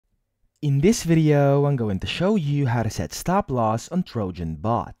In this video, I'm going to show you how to set stop loss on Trojan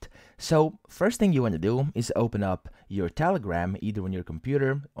Bot. So first thing you want to do is open up your Telegram either on your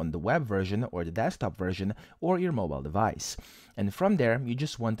computer, on the web version or the desktop version, or your mobile device. And from there, you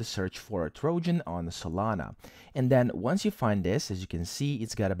just want to search for Trojan on Solana. And then once you find this, as you can see,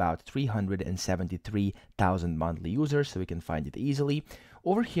 it's got about 373,000 monthly users, so we can find it easily.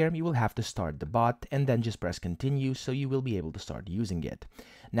 Over here, you will have to start the bot and then just press continue, so you will be able to start using it.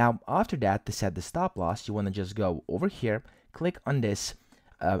 Now, after that, to set the stop loss, you want to just go over here, click on this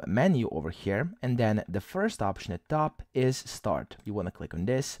menu over here, and then the first option at top is start. You want to click on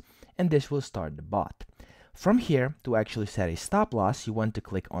this, and this will start the bot. From here, to actually set a stop loss, you want to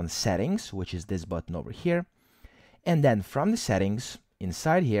click on settings, which is this button over here. And then from the settings,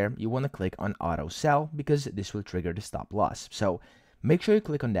 inside here, you want to click on auto sell because this will trigger the stop loss. So make sure you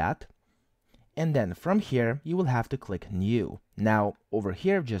click on that. And then from here, you will have to click new. Now over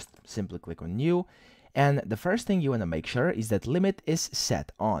here, just simply click on new. And the first thing you want to make sure is that limit is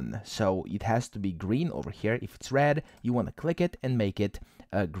set on. So it has to be green over here. If it's red, you want to click it and make it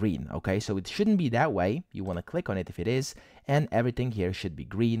green. Okay, so it shouldn't be that way. You want to click on it if it is, and everything here should be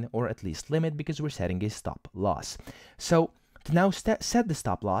green, or at least limit, because we're setting a stop loss. So to now set the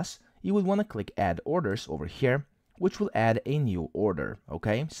stop loss, you would want to click add orders over here, which will add a new order,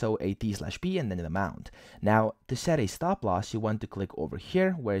 okay? So a T/P and then an amount. Now, to set a stop loss, you want to click over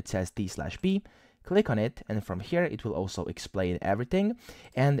here where it says T/P, click on it, and from here, it will also explain everything.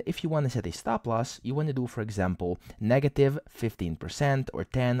 And if you want to set a stop loss, you want to do, for example, negative 15% or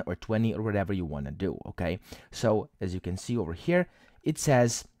 10 or 20 or whatever you want to do, okay? So as you can see over here, it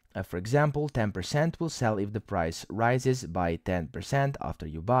says, for example, 10% will sell if the price rises by 10% after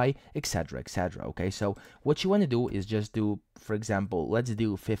you buy, etc., etc. Okay, so what you want to do is just do, for example, let's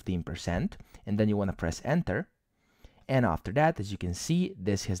do 15%, and then you want to press enter. And after that, as you can see,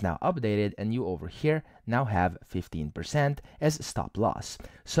 this has now updated, and you over here now have 15% as stop loss.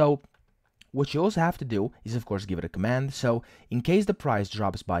 So what you also have to do is, of course, give it a command. So in case the price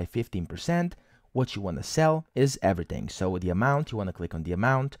drops by 15%, what you want to sell is everything. So the amount, you want to click on the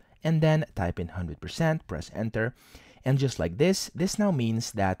amount and then type in 100%, press enter. And just like this now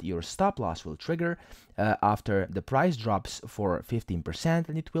means that your stop loss will trigger after the price drops for 15%,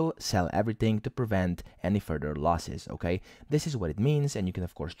 and it will sell everything to prevent any further losses, okay? This is what it means, and you can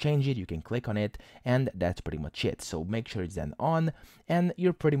of course change it, you can click on it, and that's pretty much it. So make sure it's then on, and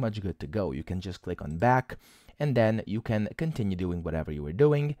you're pretty much good to go. You can just click on back, and then you can continue doing whatever you were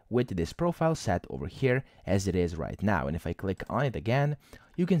doing with this profile set over here as it is right now. And if I click on it again,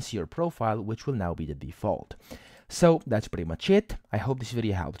 you can see your profile, which will now be the default. So that's pretty much it. I hope this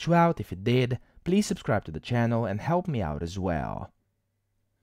video helped you out. If it did, please subscribe to the channel and help me out as well.